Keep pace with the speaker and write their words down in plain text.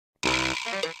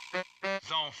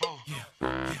Zone 4.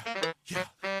 Yeah.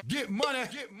 Get money,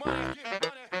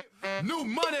 new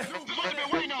money,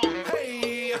 Been waiting on.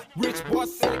 Hey, rich boy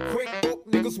said it quick, broke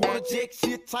niggas wanna jack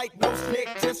shit tight, no slick,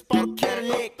 just bought a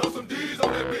Cadillac. throw some D's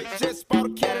on that bitch. Just bought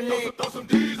a Cadillac. Throw some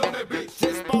D's on that bitch.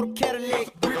 Just bought a Cadillac.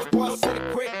 Rich boy said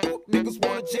it quick, broke niggas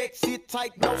wanna jack shit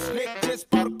tight, no slick, just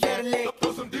bought a Cadillac.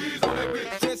 Throw some D's on that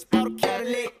bitch. Just bought a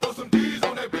Cadillac. Throw some D's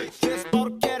on that bitch. Just bought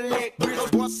a Cadillac.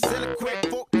 Rich boy said it quick,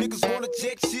 broke niggas wanna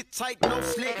jack shit tight, no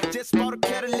slick, just bought a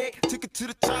Cadillac. Took it to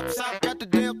the top shop, got the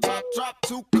damn top drop,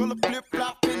 two color flip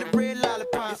flop and the red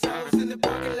lollipop. I was in the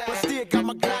parking lot, but still got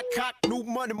my Glock cock, new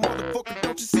money, motherfucker.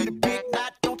 Don't you see the big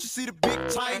knot? Don't you see the big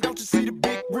chain? Don't you see the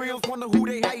big rims? Wonder who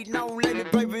they hating on lately,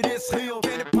 baby. This him.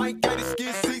 Candy paint, candy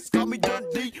skin seats, call me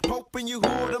Dundee. Pope in your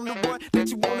hood, I'm the one that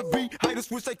you wanna be. Haters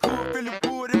wish they could feel it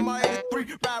wood in my 83.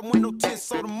 Riding with no tents,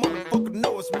 so the motherfucker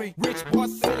know it's me. Rich boy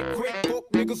said it quick, fuck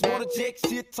niggas wanna jack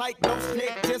shit tight, no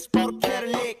slick. Just bought a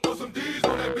Cadillac. Throw some D's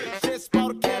on that bitch. Just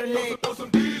bought a Cadillac. Throw some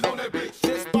D's on that bitch.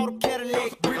 Just bought a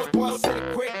Cadillac. Rich boy said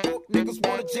it quick, fuck niggas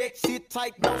wanna jack shit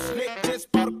tight, no slick.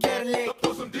 Just bought a Cadillac.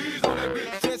 Throw some D's on that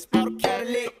bitch. Just bought a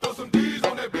Cadillac. Throw some D's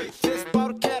on that bitch. Just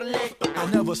bought a Cadillac. I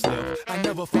never slip, I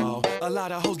never fall. A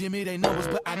lot of hoes give me their numbers,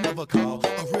 but I never call.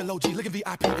 A real OG looking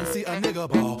VIP and see a nigga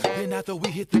ball. Then after we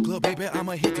hit the club, baby,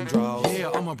 I'ma hit them draws.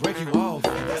 Yeah, I'ma break you off.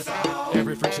 That's all.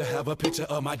 Every freak should have a picture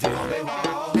of my dick.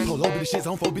 Polo be the shit,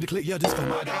 on 4 be the click, yeah, this for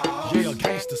my dog. Yeah,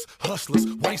 gangsters, hustlers,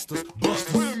 wanksters,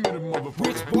 busters. Wait a minute, motherfucker.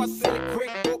 Rich boy said it quick,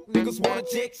 fuck niggas wanna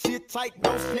jack shit tight,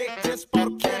 no slick. Just bought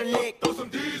a Cadillac. Throw some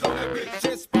D's on that bitch.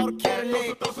 Just bought a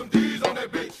Cadillac. Throw some D's on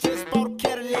that bitch. Just bought a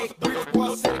Cadillac. Rich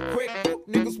boy said it quick, fuck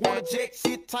niggas wanna jack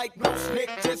shit tight, no slick.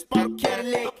 Just bought a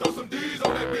Cadillac. Throw some D's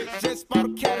on that bitch. Just bought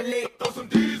a Cadillac. Throw some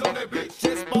D's on that bitch.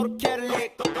 Just bought a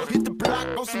Cadillac. Hit the block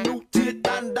on some new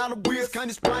 $10,000 wheels. Can't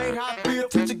explain how I feel.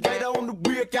 Touch a gator on the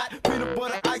wheel. Got peanut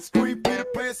butter, ice cream, Peter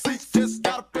Pan seats. Just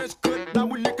got a fresh cut. Now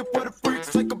we looking for the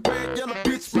freaks. Take a bad yellow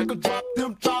bitch, make 'em drop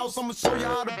them jaws. I'ma show you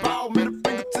how to ball. Middle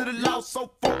finger to the law. So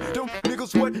fuck them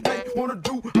niggas what they wanna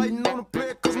do. Hating on the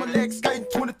player cause my legs skating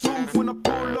 22s. When I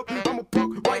pull up, I'ma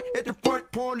park right at the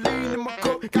front. Pouring lean in my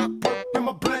cup. Got perk in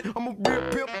my blunt. I'm a real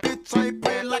pimp, bitch. I ain't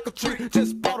playing like a trick.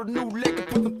 Just bought a new leg and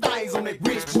put some thighs on that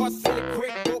rich boy. Said it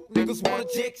quick, fuck niggas wanna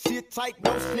jack shit tight,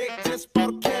 no slick. Just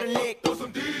bought a Cadillac. Throw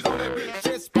some D's on that bitch.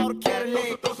 Just bought a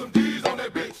Cadillac. Throw some D's on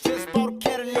that bitch. Just bought a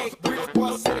Cadillac. Rich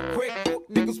boy said it quick, fuck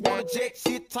niggas wanna jack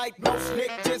shit tight, no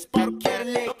slick. Just bought